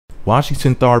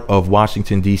Washington Tharpe of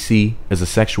Washington, D.C. is a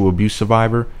sexual abuse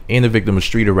survivor and a victim of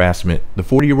street harassment. The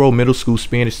 40-year-old middle school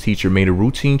Spanish teacher made a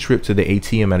routine trip to the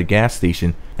ATM at a gas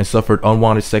station and suffered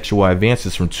unwanted sexual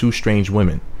advances from two strange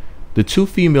women. The two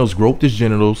females groped his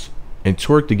genitals and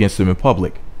twerked against him in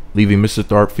public, leaving Mr.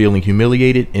 Tharpe feeling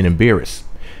humiliated and embarrassed.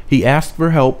 He asked for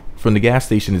help from the gas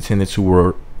station attendants who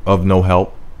were of no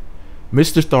help.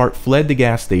 Mr. Tharpe fled the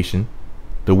gas station.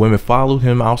 The women followed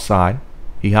him outside.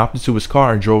 He hopped into his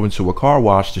car and drove into a car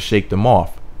wash to shake them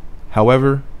off.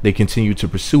 However, they continued to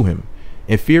pursue him.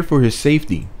 In fear for his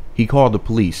safety, he called the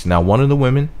police. Now, one of the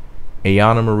women,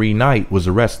 Ayana Marie Knight, was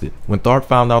arrested. When Tharpe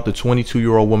found out the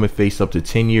 22-year-old woman faced up to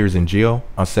 10 years in jail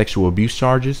on sexual abuse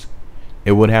charges,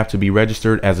 it would have to be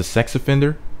registered as a sex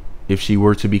offender if she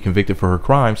were to be convicted for her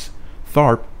crimes.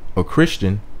 Tharpe, a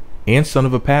Christian and son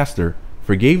of a pastor,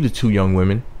 forgave the two young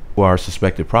women who are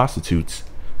suspected prostitutes.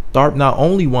 Tharpe not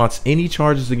only wants any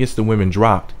charges against the women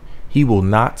dropped, he will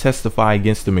not testify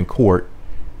against them in court,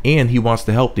 and he wants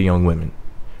to help the young women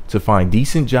to find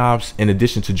decent jobs in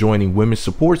addition to joining women's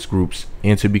supports groups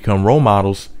and to become role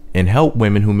models and help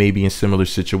women who may be in similar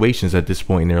situations at this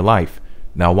point in their life.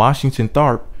 Now, Washington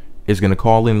Tharpe is going to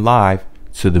call in live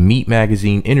to the Meet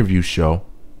Magazine interview show.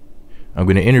 I'm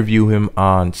going to interview him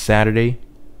on Saturday,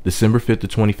 December 5th of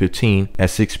 2015 at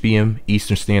 6 p.m.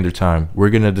 Eastern Standard Time. We're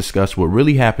going to discuss what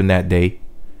really happened that day,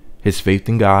 his faith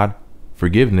in God,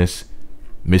 forgiveness,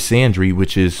 misandry,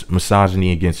 which is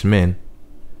misogyny against men,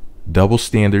 double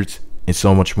standards, and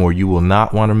so much more. You will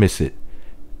not want to miss it.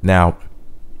 Now,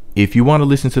 if you want to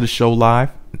listen to the show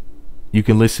live, you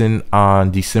can listen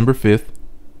on December 5th,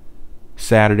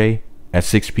 Saturday at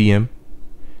 6 p.m.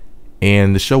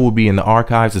 And the show will be in the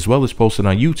archives as well as posted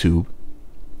on YouTube.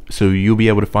 So you'll be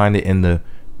able to find it in the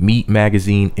Meet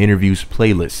Magazine Interviews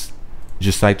playlist.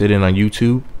 Just type it in on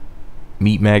YouTube,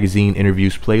 Meet Magazine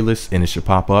Interviews playlist, and it should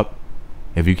pop up.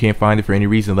 If you can't find it for any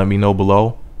reason, let me know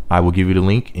below. I will give you the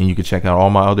link and you can check out all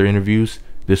my other interviews.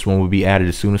 This one will be added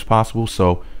as soon as possible.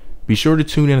 So be sure to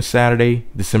tune in on Saturday,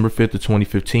 December 5th of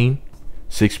 2015,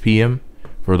 6 p.m.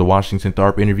 for the Washington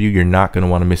Tharpe interview. You're not going to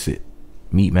want to miss it.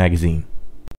 Meet Magazine.